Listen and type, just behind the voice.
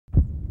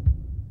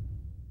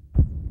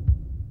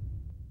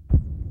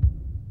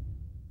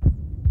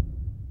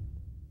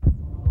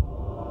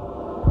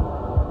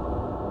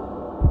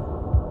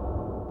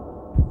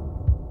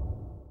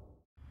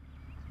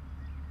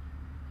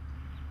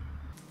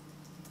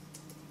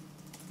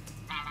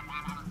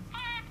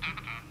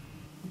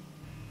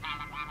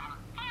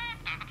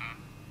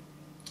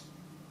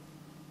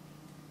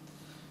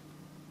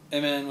Hey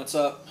man, what's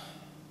up?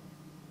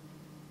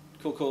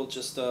 Cool.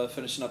 Just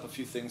finishing up a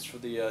few things for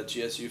the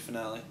GSU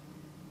finale.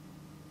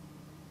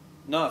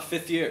 No,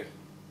 5th year.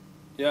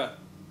 Yeah,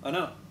 I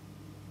know.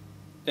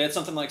 They had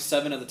something like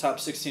 7 of the top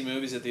 16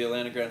 movies at the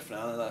Atlanta Grand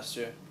Finale last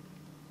year.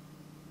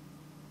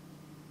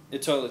 Yeah,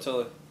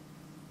 totally.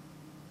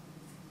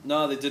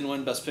 No, they didn't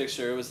win Best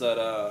Picture. It was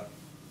that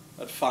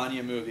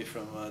Fania movie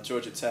from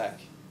Georgia Tech.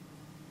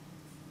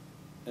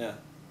 Yeah.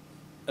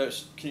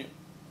 Can you...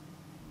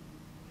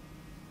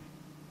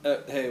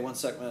 hey, one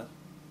sec, man.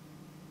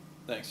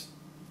 Thanks.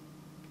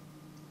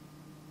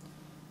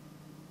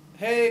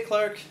 Hey,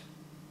 Clark.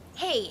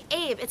 Hey,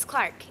 Abe, it's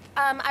Clark.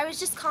 I was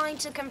just calling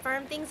to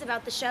confirm things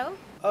about the show.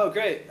 Oh,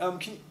 great.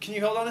 Can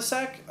you hold on a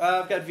sec?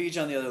 I've got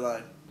Vij on the other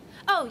line.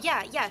 Oh,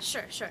 yeah,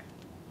 sure.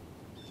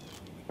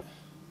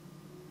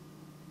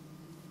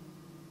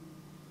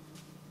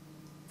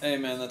 Hey,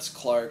 man, that's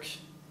Clark.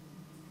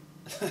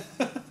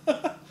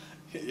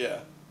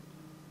 Yeah.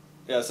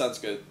 Yeah, sounds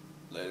good.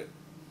 Later.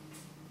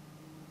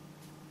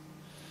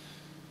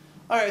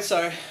 Alright,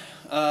 sorry.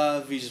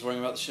 Vij is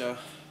worrying about the show.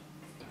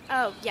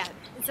 Oh, yeah,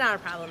 it's not a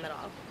problem at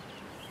all.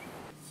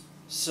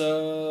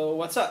 So,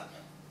 what's up?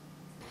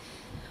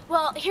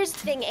 Well, here's the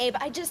thing, Abe.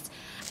 I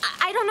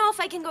don't know if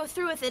I can go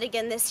through with it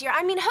again this year.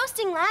 I mean,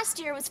 hosting last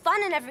year was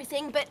fun and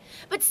everything, but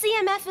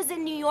CMF is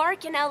in New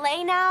York and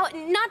LA now,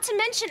 not to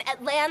mention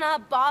Atlanta,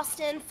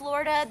 Boston,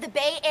 Florida, the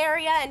Bay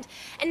Area,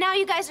 and now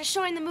you guys are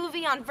showing the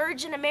movie on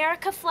Virgin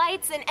America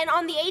flights and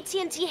on the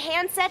AT&T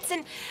handsets,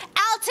 and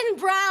Alton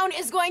Brown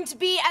is going to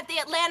be at the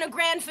Atlanta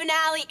Grand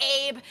Finale,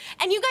 Abe.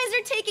 And you guys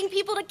are taking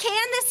people to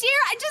Cannes this year?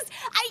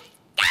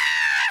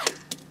 Ah!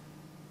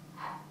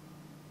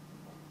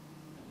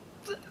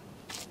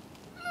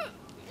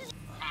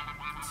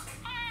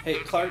 Hey,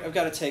 Clark, I've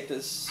got to take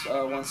this.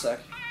 One sec.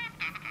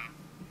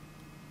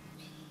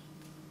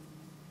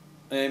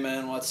 Hey,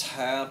 man, what's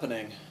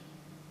happening?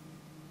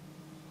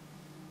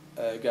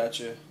 Got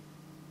you.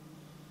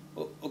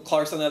 Well,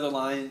 Clark's on the other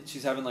line.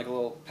 She's having like a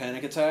little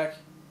panic attack.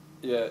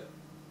 Yeah,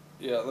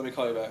 let me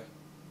call you back.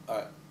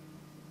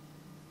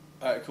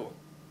 Alright, cool.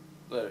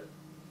 Later.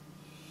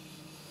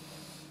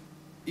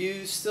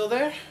 You still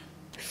there?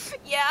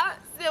 Yeah,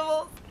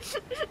 Snivels.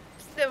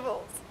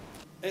 Snivels.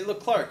 Hey, look,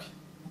 Clark.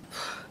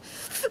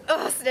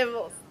 Oh,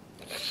 Snivels.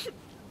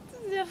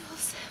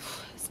 Snivels.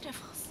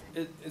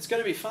 It's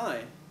gonna be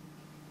fine.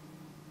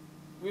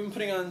 We've been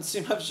putting on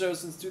CMF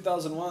shows since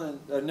 2001.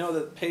 I know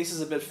that pace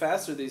is a bit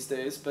faster these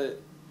days, but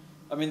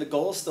I mean the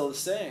goal is still the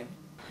same.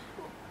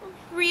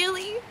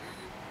 Really?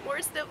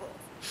 More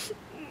Snivels.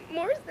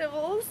 More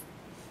Snivels.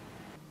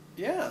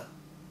 Yeah.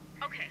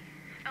 Okay.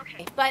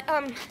 But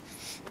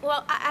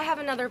well, I have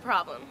another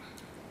problem.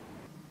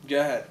 Go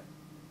ahead.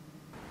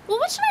 Well,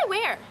 what should I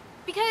wear?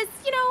 Because,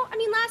 you know, I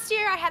mean, last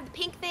year I had the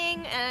pink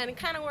thing, and it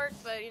kind of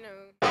worked, but, you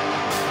know...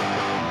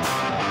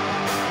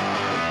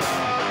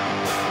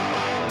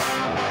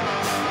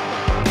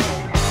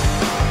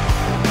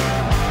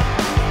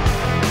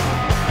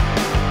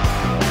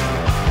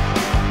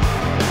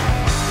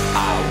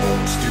 I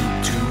won't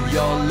stoop to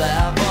your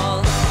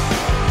level.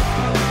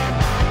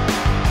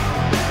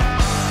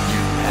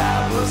 You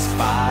have us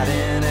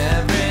fighting